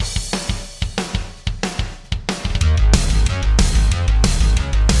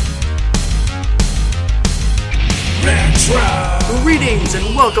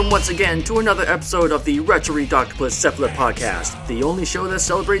welcome once again to another episode of the Retro Redoctopus Cephalid Podcast, the only show that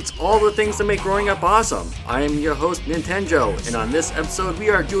celebrates all the things that make growing up awesome. I am your host, Nintendo, and on this episode we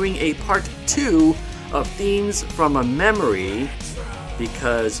are doing a part 2 of Themes from a Memory,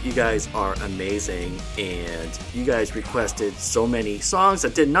 because you guys are amazing, and you guys requested so many songs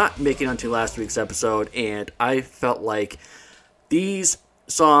that did not make it onto last week's episode, and I felt like these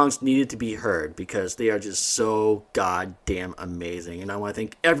songs needed to be heard because they are just so goddamn amazing. And I want to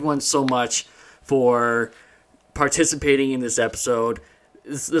thank everyone so much for participating in this episode.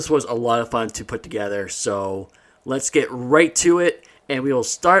 This was a lot of fun to put together, so let's get right to it, and we will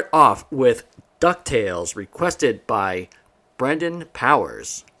start off with DuckTales, requested by Brendan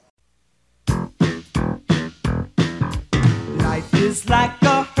Powers. Life is like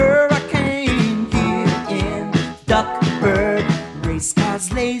a hurricane here in Duckburg. Race cars,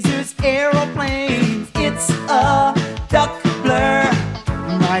 lasers, aeroplanes. It's a duck blur.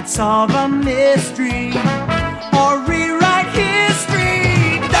 Might solve a mystery or rewrite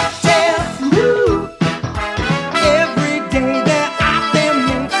history. DuckTales, woo! Every day they're out there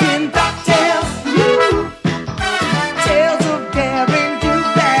making DuckTales, woo! Tales of daring, do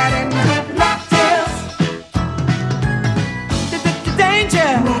bad, and good luck tales.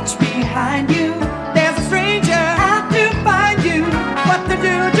 Danger! Watch behind you. There's a stranger out to find you. What to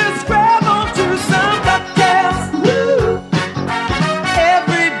do? Just grab onto some DuckTales. Woo!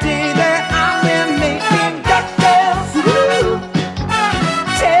 Every day they're out there making DuckTales. Woo!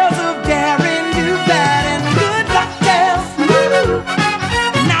 Tales of daring, do bad, and good luck tales. Woo!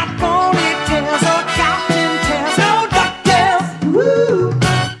 Not ponytails or cotton tails. No DuckTales. Woo!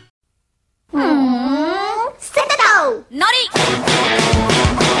 Settle! Naughty!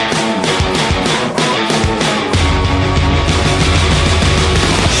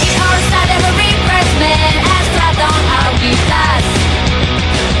 In our side every freshman has clapped on our guitars.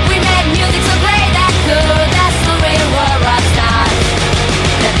 We made music so great that cool, that's the real world rock stars.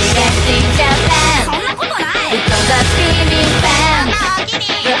 The biggest in Japan, because of screaming fans.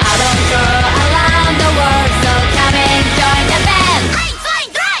 We're out on tour around the world, so come and join the band. Hi,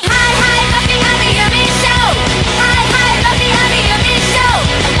 hi, Buffy, Hubby, Yumi Show! Hi, hi, Buffy, Hubby, Yumi Show!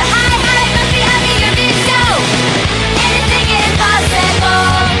 Hi, hi, Buffy, Hubby, Yumi Show! Anything is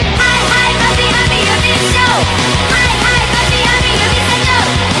possible! Hi, hi, Buffy, Hubby, Yumi Show! Hi, hi, Buffy, Hubby, Yumi Show!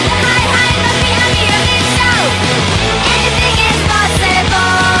 Hi, hi, Buffy, Hubby, Yumi Show! Anything is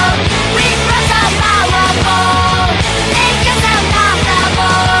possible! We brush up our ball! Make yourself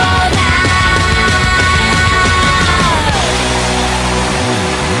comfortable now!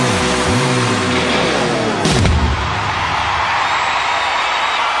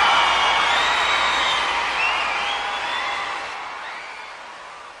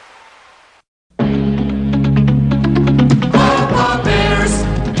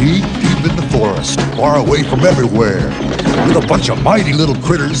 Deep, deep in the forest, far away from everywhere, with a bunch of mighty little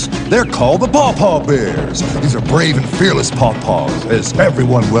critters, they're called the Paw Bears. These are brave and fearless pawpaws, as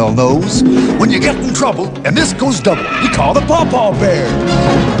everyone well knows. When you get in trouble, and this goes double, you call the Paw Bears.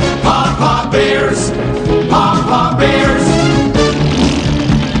 Paw Bears, Paw Bears,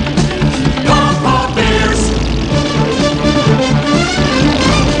 Paw Bears.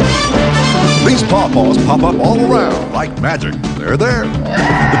 These pawpaws pop up all around like magic. They're there.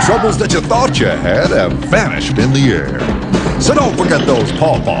 The troubles that you thought you had have vanished in the air. So don't forget those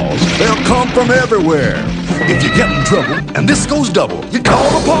pawpaws. They'll come from everywhere. If you get in trouble, and this goes double, you call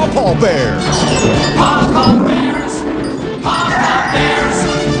the Paw Bears. Paw Bears, Paw Bears,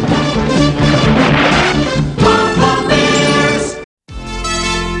 Paw Bears.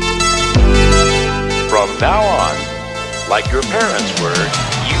 From now on, like your parents were,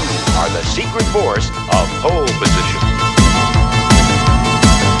 you are the secret force of pole position.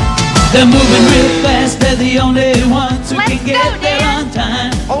 They're moving real fast, they're the only ones who can get there on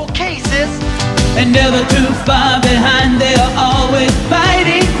time. Okay, sis. And never too far behind, they are always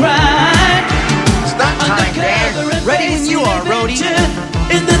fighting crime. Stop time, Dad. Ready when you are, Rhodey.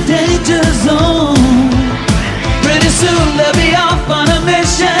 In the danger zone. Pretty soon they'll be off on a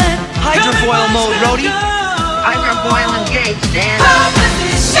mission. Hydrofoil mode, Rhodey. Hydrofoil engaged, Dan.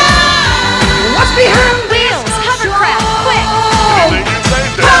 What's behind wheels? Hovercraft, quick!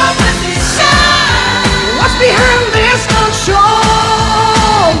 What's behind this control?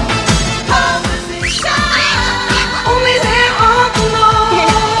 Only there are the knows.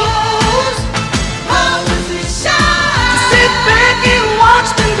 Sit back and watch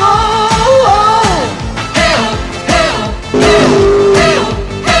them go. Help, help, help, help,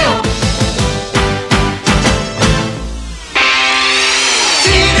 help.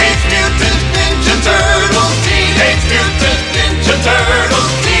 Teenage Mutant Ninja Turtles.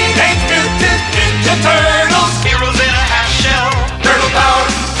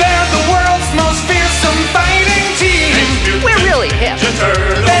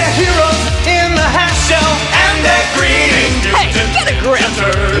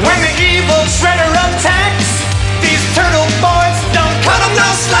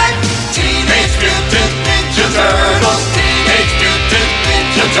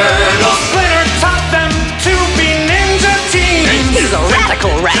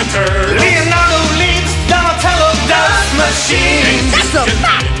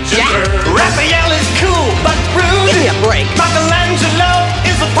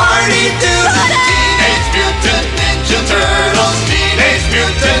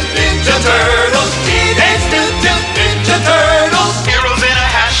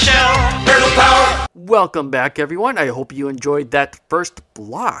 Welcome back, everyone. I hope you enjoyed that first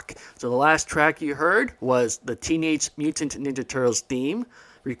block. So the last track you heard was the Teenage Mutant Ninja Turtles theme,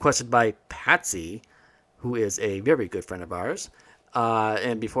 requested by Patsy, who is a very good friend of ours.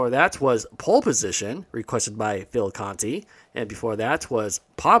 And before that was Pole Position, requested by Phil Conti. And before that was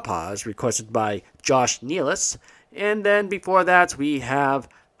Pawpaws, requested by Josh Nealis. And then before that we have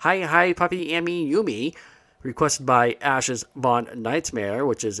Hi Hi Puppy Ami Yumi, requested by Ashes Von Nightmare,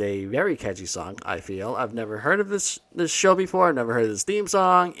 which is a very catchy song, I feel. I've never heard of this show before. I've never heard of this theme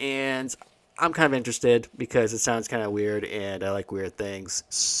song, and I'm kind of interested because it sounds kind of weird, and I like weird things.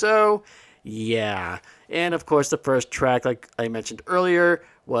 So, yeah. And, of course, the first track, like I mentioned earlier,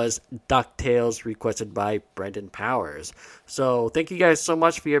 was DuckTales, requested by Brendan Powers. So, thank you guys so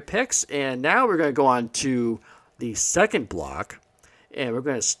much for your picks, and now we're going to go on to the second block, and we're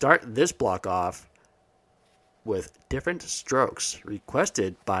going to start this block off with Different Strokes,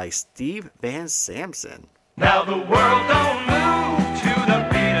 requested by Steve Van Samson. Now the world don't move to the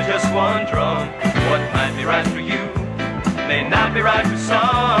beat of just one drum. What might be right for you may not be right for some.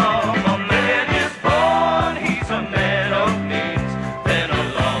 A man is born, he's a man of means. Then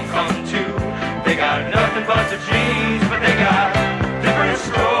along come two, they got nothing but their genes, but they got different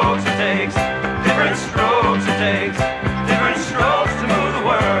strokes it takes, different strokes it takes, different strokes to move the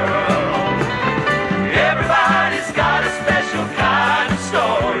world. Everybody's got a special kind of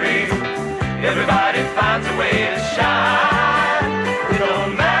story. Everybody finds a way to shine. It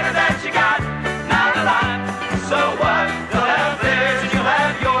don't matter that you got not a lot. So what? They'll have theirs and you'll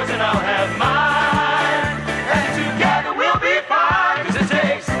have yours and I'll have mine. And together we'll be fine. 'Cause it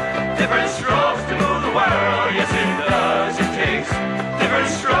takes different strokes to move the world. Yes it does. It takes different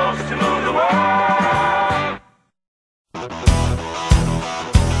strokes to move the world.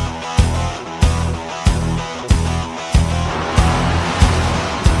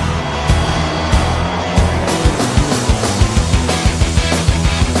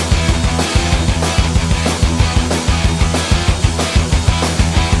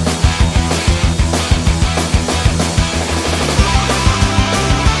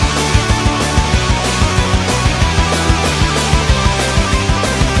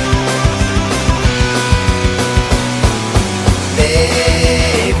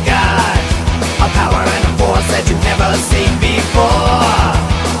 That you've never seen before.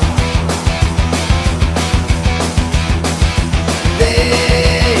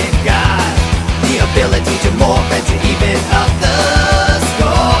 They've got the ability to morph and to even up the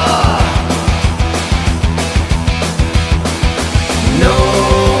score. No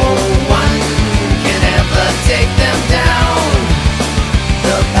one can ever take them down.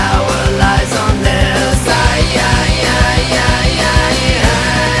 The power lies on their side.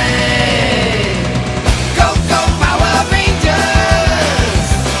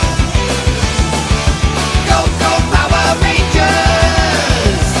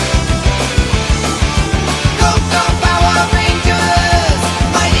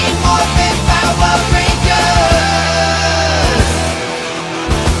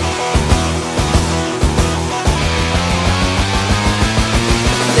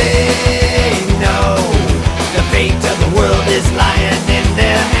 Is lying in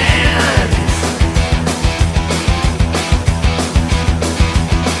their hands.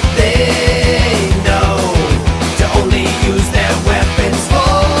 They know to only use their weapons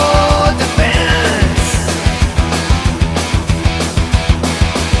for defense.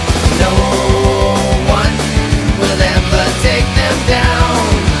 No one will ever take them down.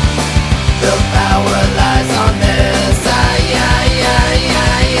 The power lies on their side.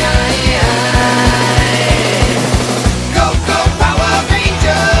 Go, go, Power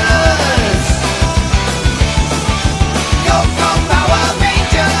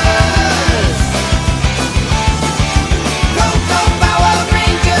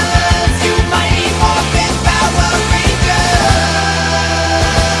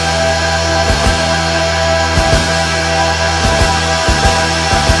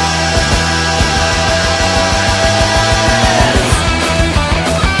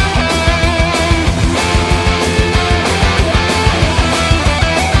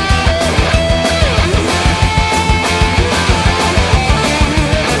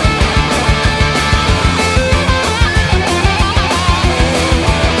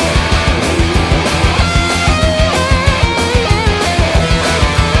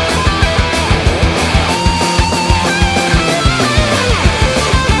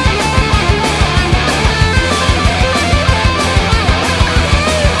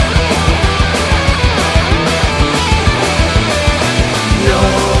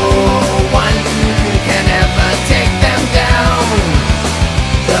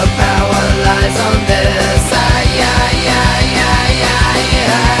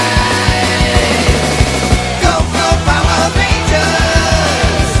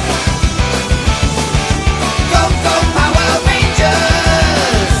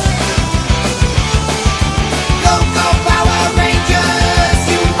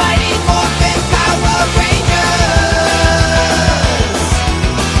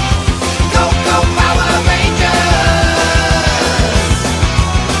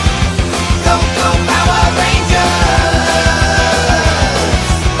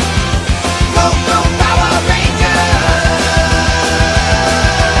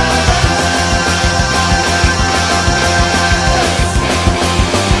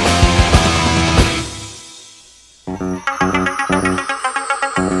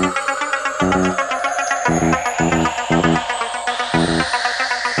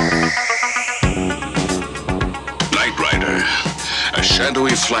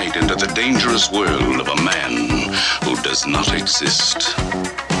stormy flight into the dangerous world of a man who does not exist.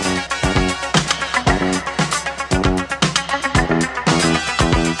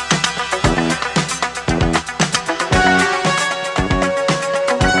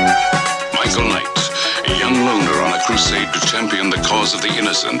 Michael Knight, a young loner on a crusade to champion the cause of the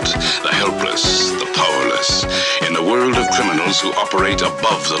innocent, the helpless, the powerless, in a world of criminals who operate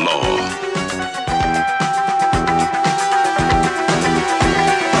above the law.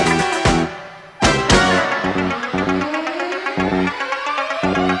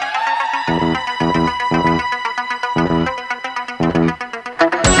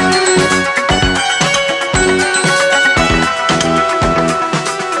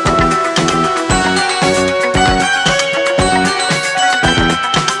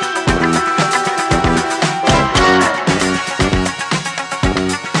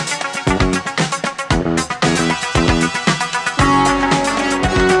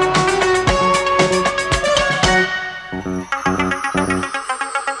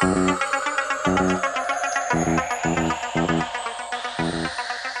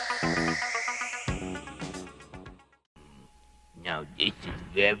 Now this is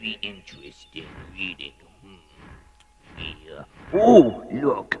very interesting reading. Yeah. Oh,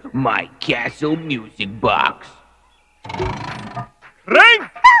 look, my castle music box. Right?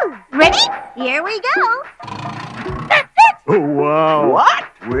 Ready? Here we go. Oh, wow. What?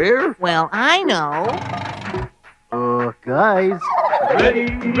 Where? Well, I know. Guys.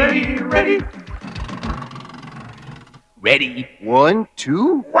 Ready. Ready? 1,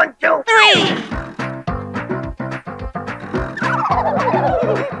 2. 1, 2, 3.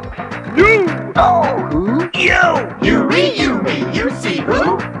 You! Oh! Who? You! You see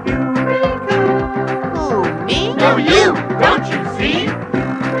who? Who? Me? No, you! Don't you see?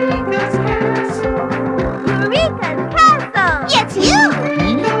 Eureka's Castle. It's you.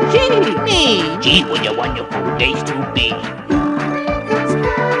 Gee, me. Gee, what a wonderful place to be.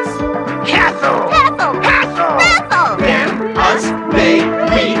 Castle! Castle. Castle! Castle. Them, us, they,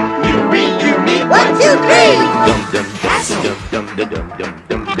 we. You, me. 1, 2, 3.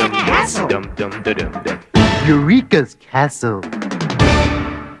 Eureka's Castle.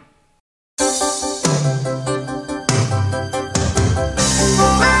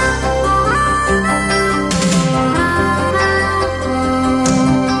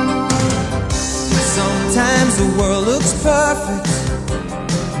 Sometimes the world looks perfect,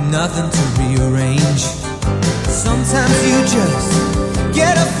 nothing to rearrange. Sometimes you just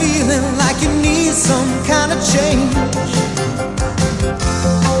get a feeling like you need some kind of change.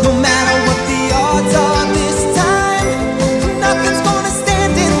 No matter what the odds are this time, nothing's gonna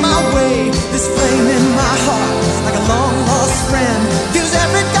stand in my way. This flame in my heart is like a long lost friend, gives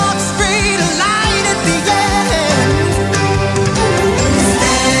every dark street a light at the end.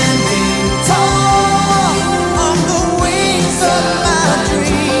 Standing tall on the wings of my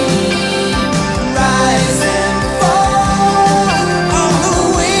dream, rise and fall on the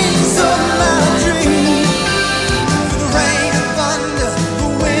wings of my dream. Through the rain and thunder, the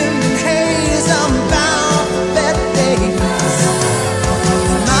wind and haze, I'm bound for better days.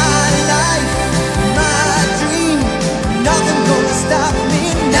 My life, my dream, nothing gonna stop me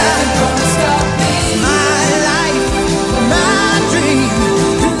now. My life, my dream,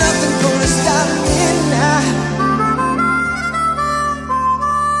 nothing gonna stop me now.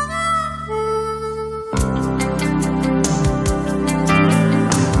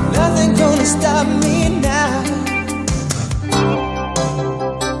 Nothing gonna stop me now.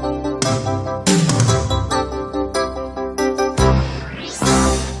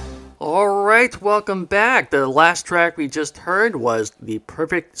 Alright, welcome back. The last track we just heard was the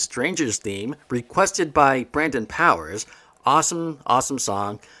Perfect Strangers theme, requested by Brandon Powers. Awesome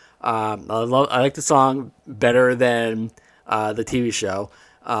song. I like the song better than the TV show.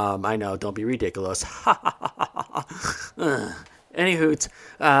 I know, don't be ridiculous.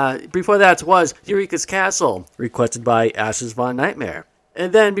 Anywho, before that was Eureka's Castle, requested by Ashes Von Nightmare.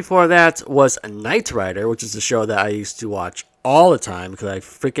 And then before that was Knight Rider, which is a show that I used to watch all the time because I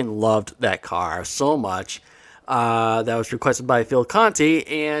freaking loved that car so much. That was requested by Phil Conti,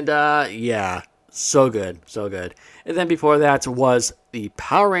 and yeah, so good. And then before that was the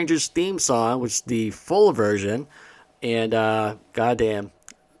Power Rangers theme song, which is the full version, and goddamn,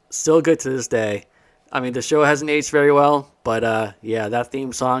 still good to this day. I mean, the show hasn't aged very well, but yeah, that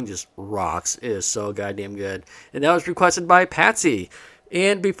theme song just rocks. It is so goddamn good. And that was requested by Patsy.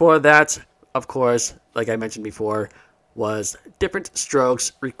 And before that, of course, like I mentioned before, was Different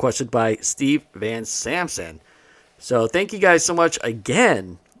Strokes, requested by Steve Van Samson. So thank you guys so much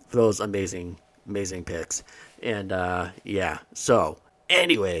again for those amazing picks. And yeah, so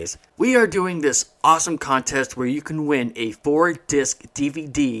Anyways, we are doing this awesome contest where you can win a 4-disc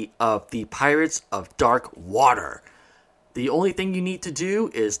DVD of The Pirates of Dark Water. The only thing you need to do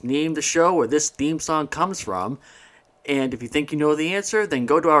is name the show where this theme song comes from, and if you think you know the answer, then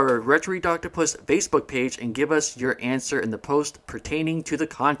go to our Retro Read Octopus Facebook page and give us your answer in the post pertaining to the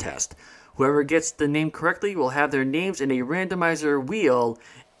contest. Whoever gets the name correctly will have their names in a randomizer wheel,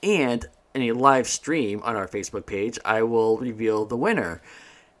 and in a live stream on our Facebook page, I will reveal the winner.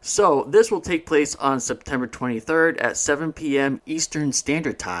 So this will take place on September 23rd at 7 p.m. Eastern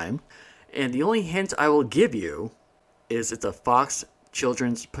Standard Time. And the only hint I will give you is it's a Fox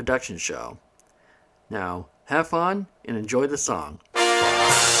Children's production show. Now, have fun and enjoy the song.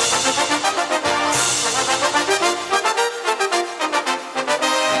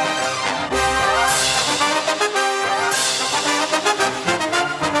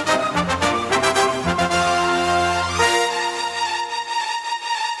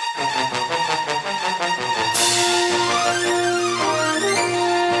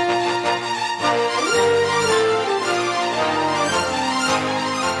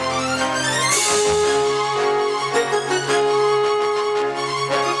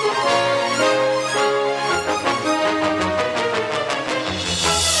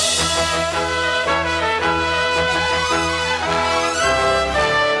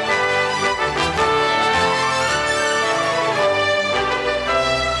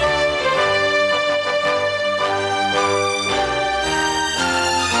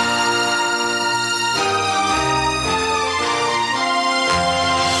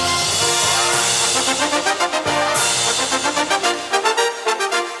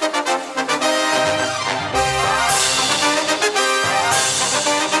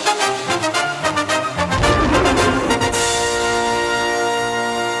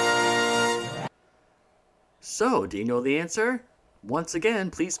 So, do you know the answer? Once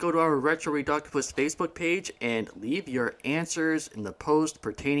again, please go to our Retro Read Octopus Facebook page and leave your answers in the post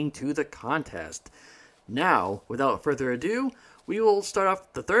pertaining to the contest. Now, without further ado, we will start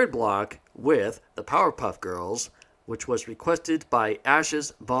off the third block with the Powerpuff Girls, which was requested by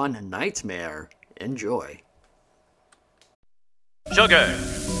Ashes Von Nightmare. Enjoy. Sugar,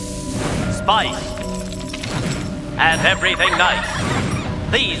 spice, and everything nice.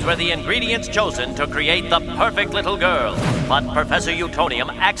 These were the ingredients chosen to create the perfect little girl. But Professor Utonium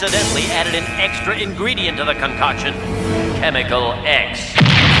accidentally added an extra ingredient to the concoction, Chemical X.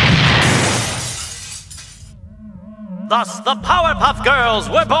 Thus, the Powerpuff Girls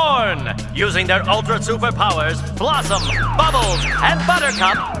were born! Using their ultra superpowers, Blossom, Bubbles, and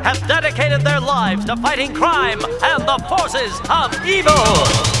Buttercup have dedicated their lives to fighting crime and the forces of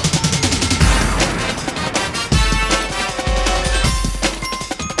evil!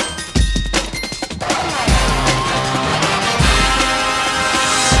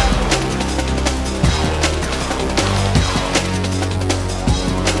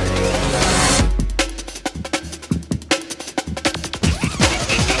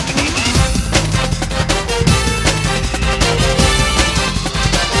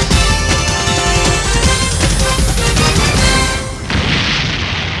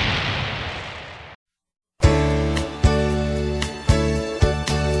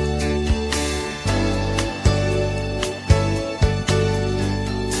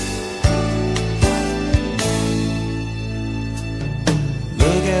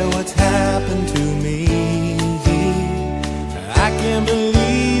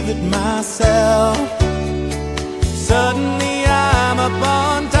 Suddenly I'm up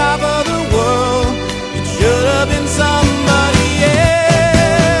on top of the world. It should have been somebody else.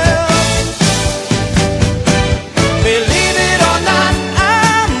 Believe it or not,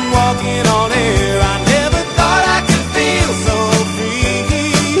 I'm walking on air. I never thought I could feel so free.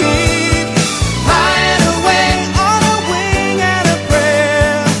 Flying away on a wing and a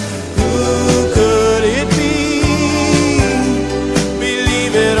prayer. Who could it be?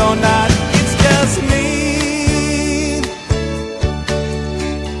 Believe it or not, it's just me.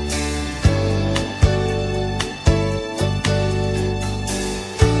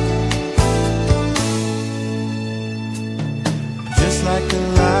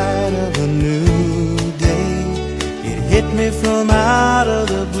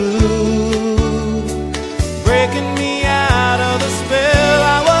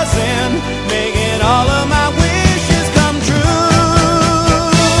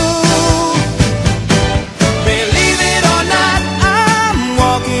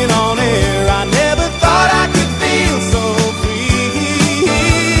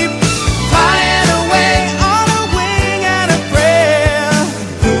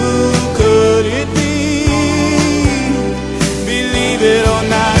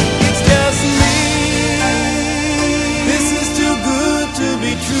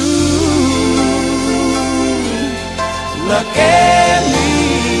 and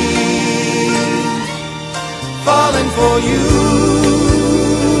me, falling for you.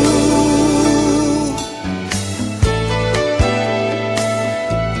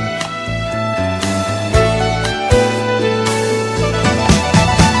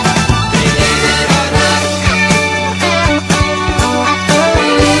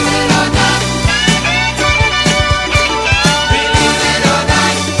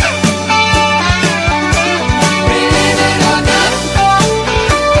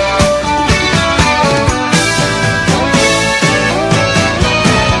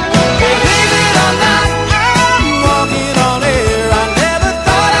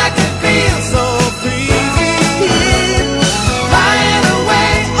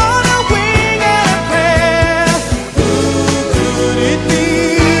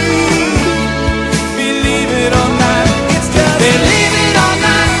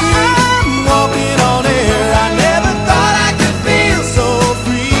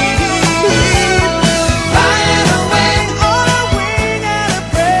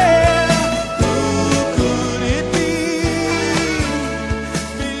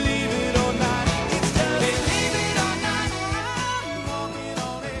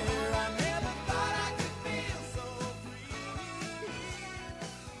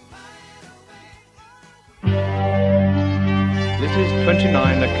 This is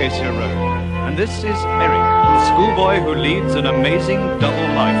 29 Acacia Road, and this is Eric, the schoolboy who leads an amazing double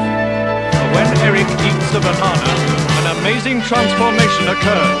life. For when Eric eats a banana, an amazing transformation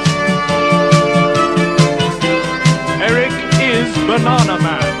occurs. Eric is Banana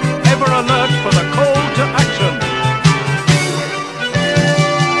Man, ever alert for the call to action.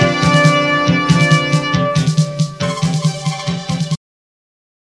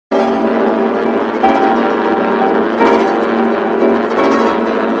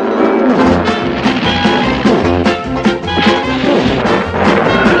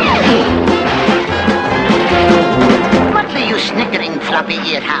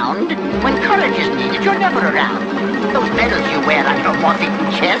 Floppy-eared hound. When courage is needed, you're never around. Those medals you wear on your Washington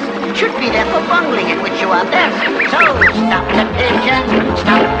chest should be there for bungling in which you are best. So stop the pigeon,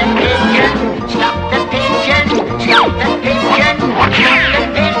 stop the pigeon, stop the pigeon, stop the pigeon, stop the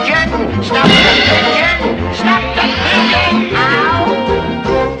pigeon, stop the pigeon, stop the pigeon. Ow!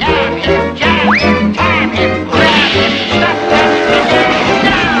 Damn him, jam him, tam him, grab him, stop that pigeon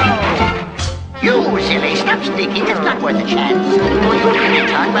now! You silly, stop sneaking, it's not worth a chance. Or you'll be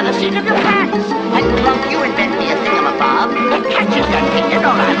returned by the seat of your pants. And plunk, you invent me a thingamabob that catches that pigeon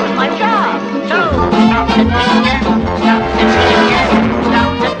or I lose my job. So, stop the pigeon, stop the pigeon,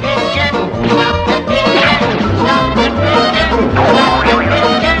 stop the pigeon, stop the pigeon, stop the pigeon, stop the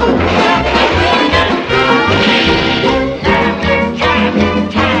pigeon, stop the pigeon. Nab him, jab him,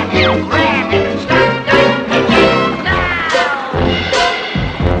 tab him, grab him, stop the pigeon now.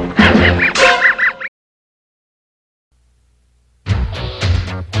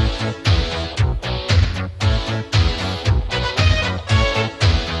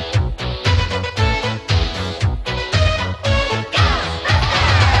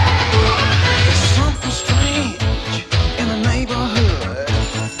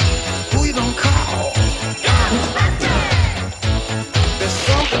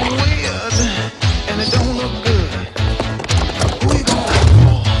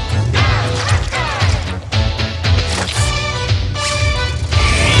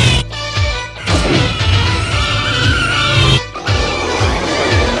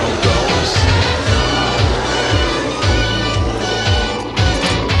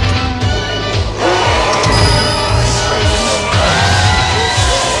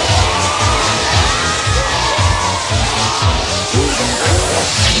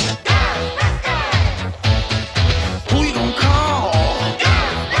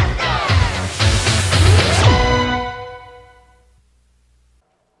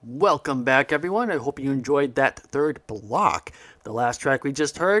 Welcome back, everyone. I hope you enjoyed that third block. The last track we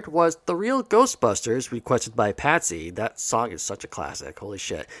just heard was The Real Ghostbusters, requested by Patsy. That song is such a classic. Holy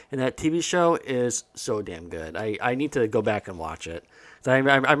shit. And that TV show is so damn good. I need to go back and watch it. I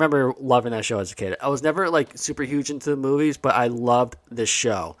remember loving that show as a kid. I was never, like, super huge into the movies, but I loved this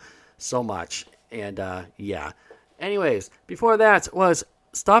show so much. And, yeah. Anyways, before that was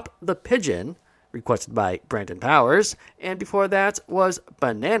Stop the Pigeon, requested by Brandon Powers, and before that was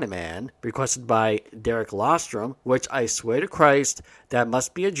Banana Man, requested by Derek Lostrom, which I swear to Christ, that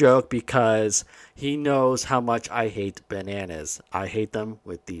must be a joke because he knows how much I hate bananas. I hate them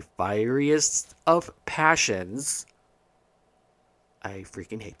with the fieriest of passions. I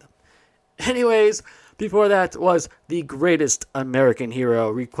freaking hate them. Anyways, before that was The Greatest American Hero,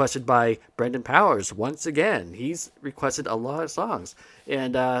 requested by Brendan Powers. Once again, he's requested a lot of songs.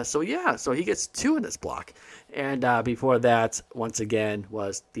 And so he gets 2 in this block. And before that, once again,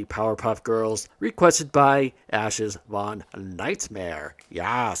 was the Powerpuff Girls, requested by Ashes Von Nightmare.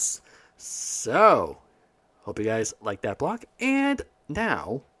 Yes. So, hope you guys like that block. And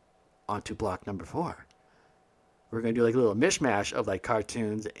now, on to block number 4. We're going to do like a little mishmash of like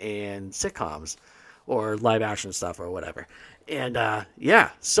cartoons and sitcoms or live action stuff or whatever. And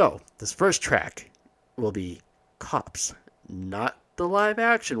so this first track will be Cops. Not the live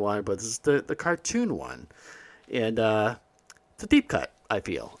action one, but this is the cartoon one. And it's a deep cut, I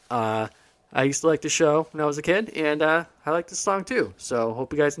feel. I used to like the show when I was a kid, and I like this song too. So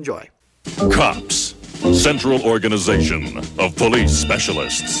hope you guys enjoy. Cops, Central Organization of Police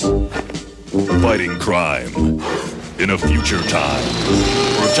Specialists. Fighting crime in a future time.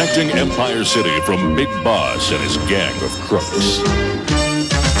 Protecting Empire City from Big Boss and his gang of crooks.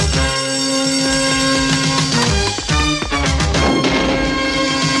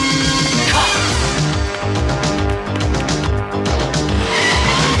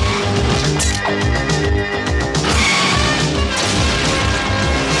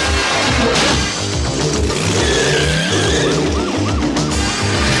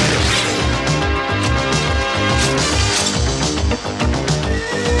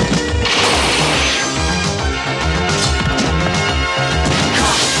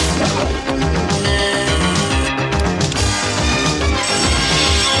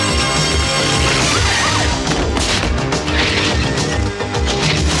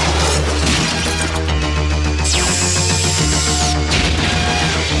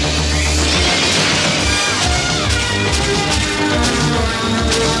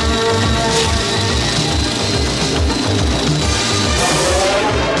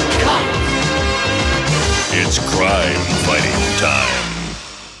 It's crime fighting time.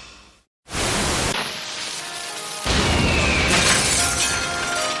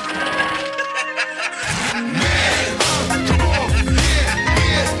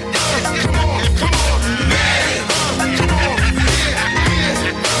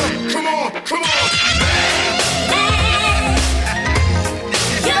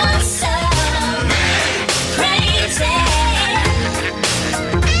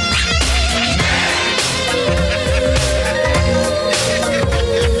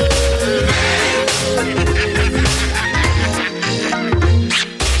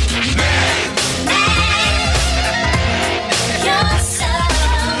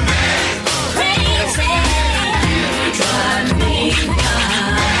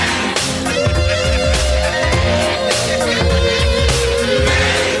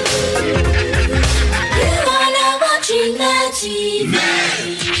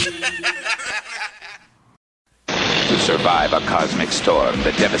 Survive a cosmic storm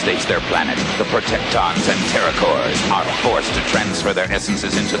that devastates their planet, the Protectons and Terracors are forced to transfer their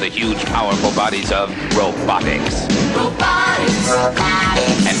essences into the huge, powerful bodies of robotics.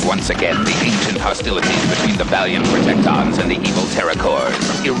 And once again, the ancient hostilities between the valiant Protectons and the evil Terracors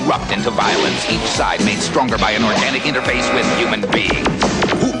erupt into violence, each side made stronger by an organic interface with human beings.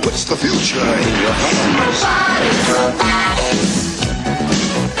 Who puts the future in your hands?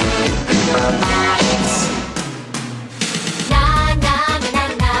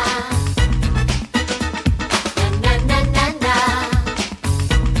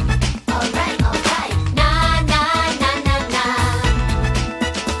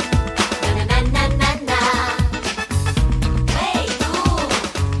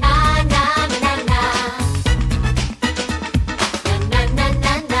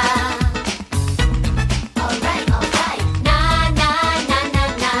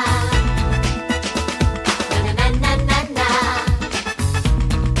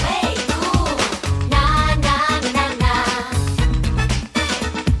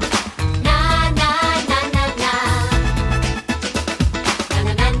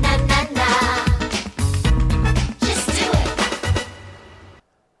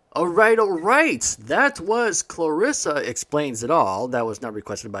 Alright, that was Clarissa Explains It All. That was not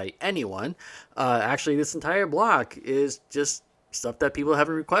requested by anyone. Actually, this entire block is just stuff that people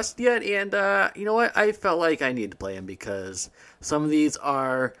haven't requested yet, and you know what? I felt like I needed to play them because some of these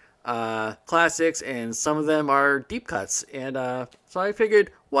are classics and some of them are deep cuts, and so I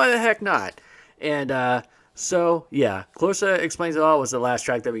figured, why the heck not? And so, yeah, Clarissa Explains It All was the last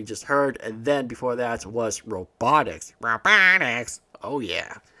track that we just heard, and then before that was Robotics. Oh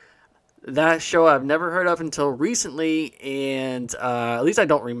yeah. That show I've never heard of until recently, and at least I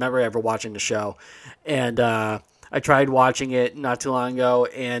don't remember ever watching the show. And I tried watching it not too long ago,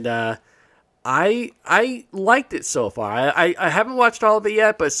 and I liked it so far. I haven't watched all of it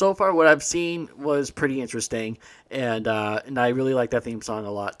yet, but so far what I've seen was pretty interesting, and I really like that theme song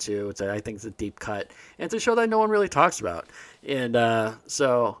a lot too. I think it's a deep cut, and it's a show that no one really talks about, and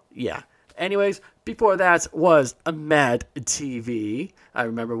so yeah. Anyways, before that was a Mad TV. I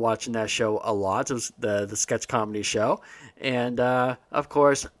remember watching that show a lot. It was the sketch comedy show, and of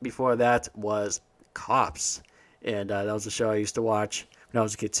course before that was Cops, and that was a show I used to watch when I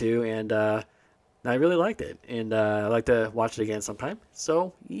was a kid too, and I really liked it, and I'd like to watch it again sometime.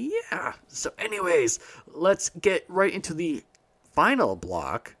 So, yeah. So, anyways, let's get right into the final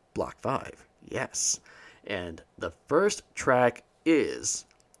block, Block 5. Yes. And the first track is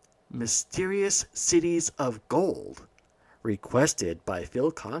Mysterious Cities of Gold, requested by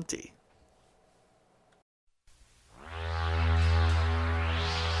Phil Conti.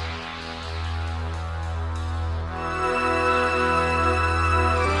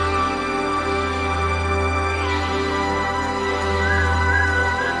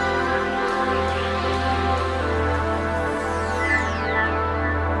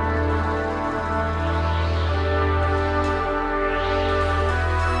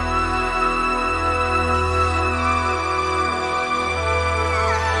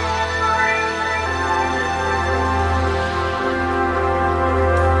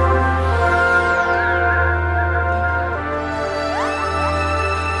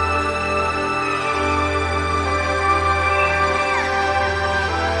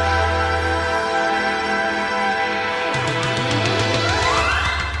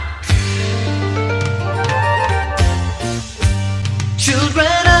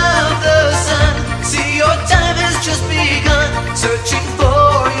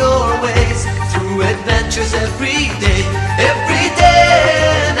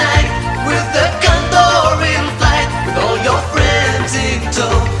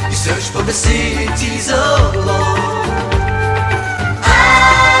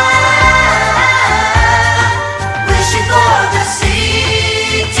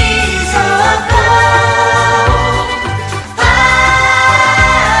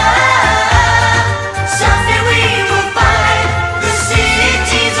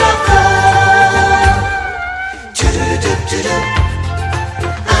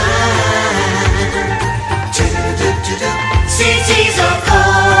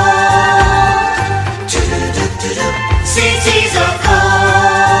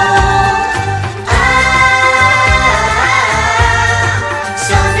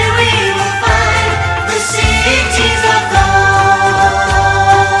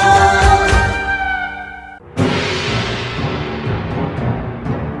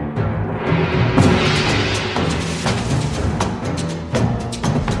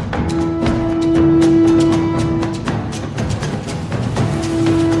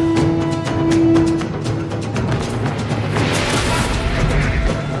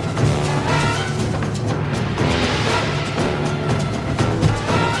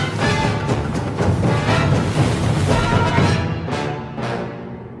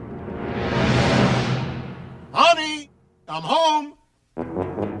 I'm home.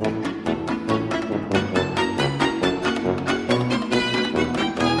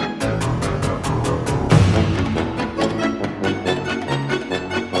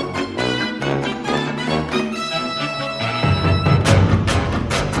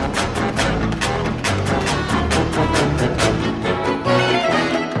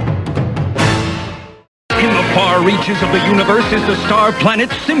 Reaches of the universe is the star planet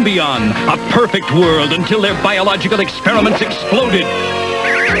Symbion, a perfect world until their biological experiments exploded,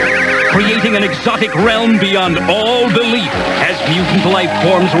 creating an exotic realm beyond all belief. As mutant life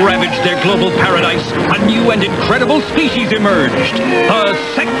forms ravaged their global paradise, a new and incredible species emerged, the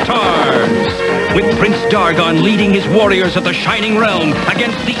Sectars, with Prince Dargon leading his warriors of the Shining Realm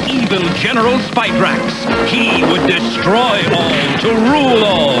against the evil General Spytrax. He would destroy all to rule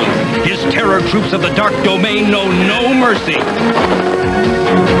all. His terror troops of the Dark Domain know no mercy.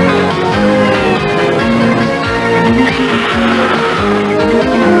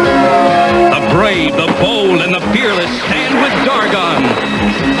 The brave, the bold, and the fearless stand with Dargon.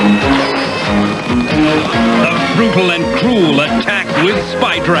 The brutal and cruel attack with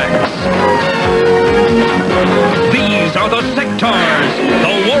Spytrax. These are the Sectars,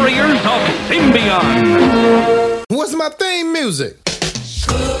 the warriors of Symbion. What's my theme music?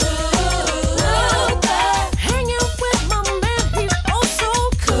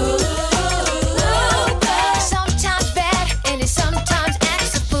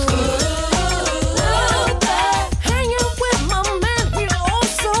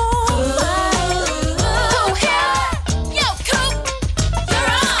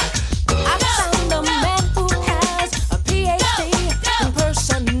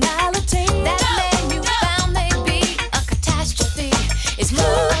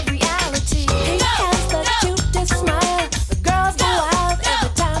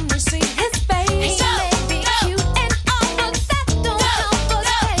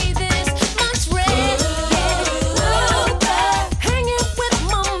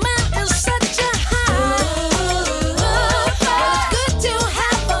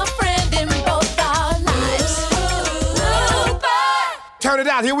 it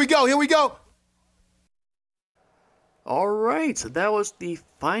out. Here we go. All right, so that was the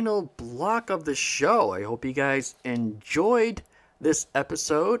final block of the show. I hope you guys enjoyed this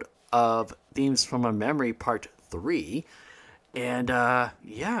episode of Themes from a Memory Part 3. And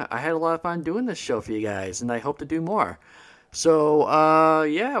yeah, I had a lot of fun doing this show for you guys, and I hope to do more. So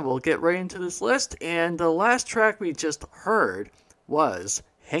yeah, we'll get right into this list. And the last track we just heard was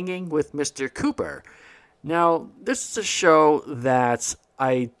Hanging with Mr. Cooper. Now, this is a show that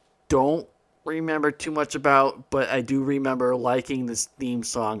I don't remember too much about, but I do remember liking this theme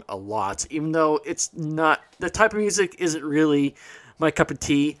song a lot, even though it's not, the type of music isn't really my cup of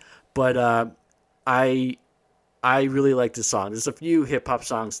tea, but I really like this song. There's a few hip-hop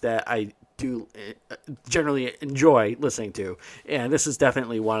songs that I do generally enjoy listening to, and this is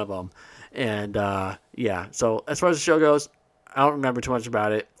definitely one of them. And yeah, so as far as the show goes, I don't remember too much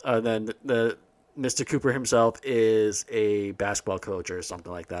about it, other than the Mr. Cooper himself is a basketball coach or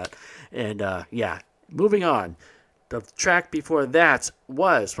something like that. And yeah, moving on. The track before that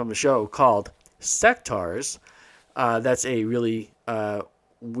was from a show called Sectars. That's a really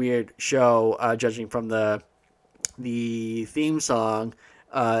weird show, judging from the theme song.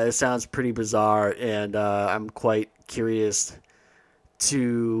 It sounds pretty bizarre, and I'm quite curious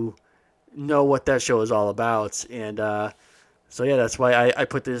to know what that show is all about. And so yeah, that's why I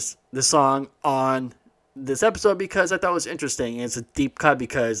put this song on this episode, because I thought it was interesting. And it's a deep cut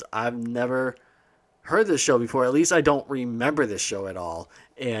because I've never heard this show before. At least I don't remember this show at all.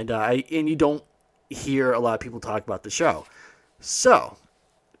 And you don't hear a lot of people talk about the show. So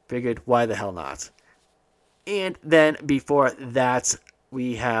figured, why the hell not? And then before that,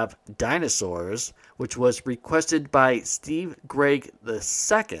 we have Dinosaurs, which was requested by Steve Gregg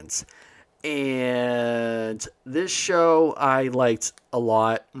II. And this show I liked a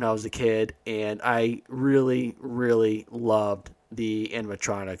lot when I was a kid, and I really, really loved the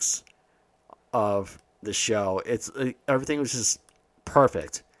animatronics of the show. Everything was just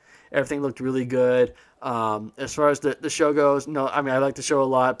perfect. Everything looked really good. As far as the show goes, no, I mean, I liked the show a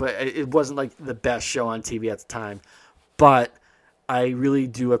lot, but it wasn't like the best show on TV at the time. But I really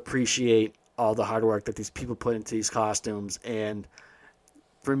do appreciate all the hard work that these people put into these costumes, and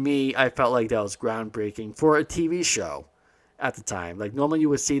for me, I felt like that was groundbreaking for a TV show at the time. Like, normally you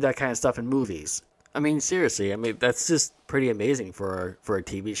would see that kind of stuff in movies. I mean, seriously, I mean, that's just pretty amazing for a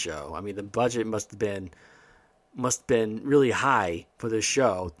TV show. I mean, the budget must have been really high for this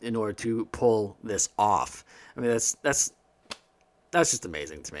show in order to pull this off. I mean, that's just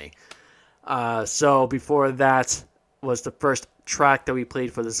amazing to me. So before that was the first track that we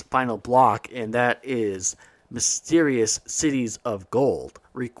played for this final block, and that is Mysterious Cities of Gold,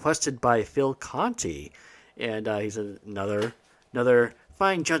 requested by Phil Conti. And he's another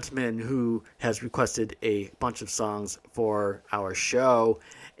fine gentleman who has requested a bunch of songs for our show.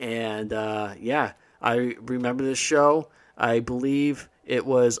 And yeah, I remember this show. I believe it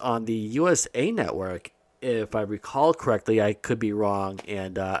was on the USA Network, if I recall correctly. I could be wrong,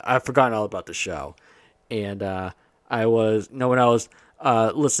 and I've forgotten all about the show. And when I was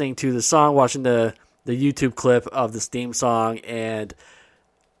listening to the song, watching the YouTube clip of this theme song, and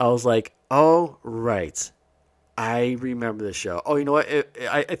I was like, oh, right. I remember this show. Oh, you know what?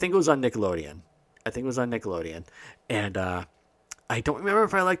 I think it was on Nickelodeon. And I don't remember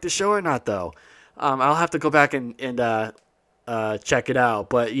if I liked the show or not, though. I'll have to go back and check it out.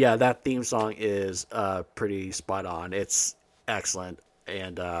 But yeah, that theme song is pretty spot on. It's excellent.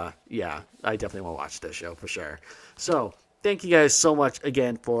 And yeah, I definitely want to watch this show for sure. So thank you guys so much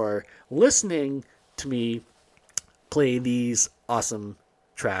again for listening to me play these awesome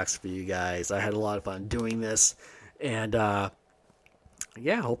tracks for you guys. I had a lot of fun doing this, and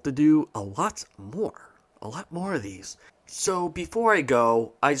yeah, hope to do a lot more of these. So before I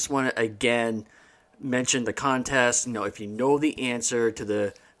go, I just want to again mention the contest. You know, if you know the answer to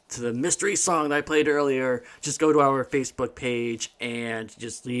the mystery song that I played earlier, just go to our Facebook page and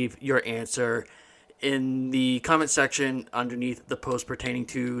just leave your answer in the comment section underneath the post pertaining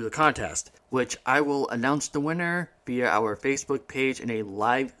to the contest, which I will announce the winner via our Facebook page in a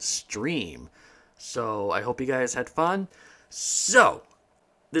live stream. So I hope you guys had fun. So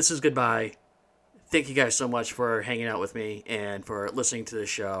this is goodbye. Thank you guys so much for hanging out with me and for listening to the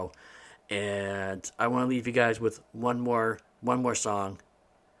show. And I want to leave you guys with one more song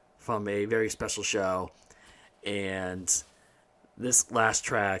from a very special show. And this last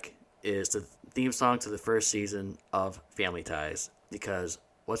track is the theme song to the first season of Family Ties, because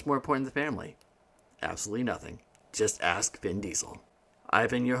what's more important than family? Absolutely nothing. Just ask Vin Diesel.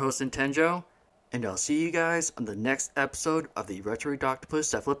 I've been your host, Nintendo, and I'll see you guys on the next episode of the Retro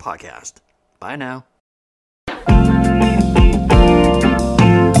Octopus Cephalid podcast. Bye now.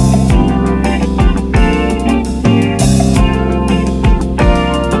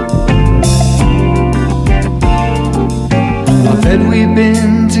 we've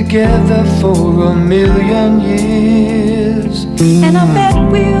been together for a million years. And I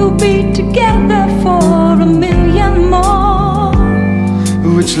bet we'll be together for a million more.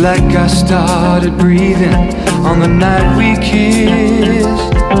 It's like I started breathing on the night we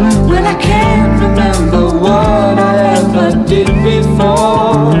kissed. When I can't remember what I ever did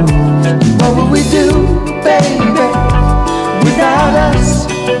before. What would we do, baby, without us?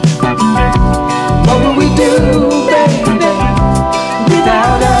 What would we do, baby,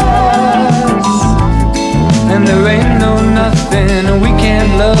 without us? And there ain't no nothing we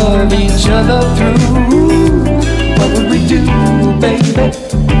can't love each other through. What would we do, baby,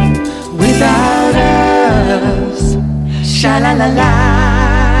 without us? Sha-la-la-la.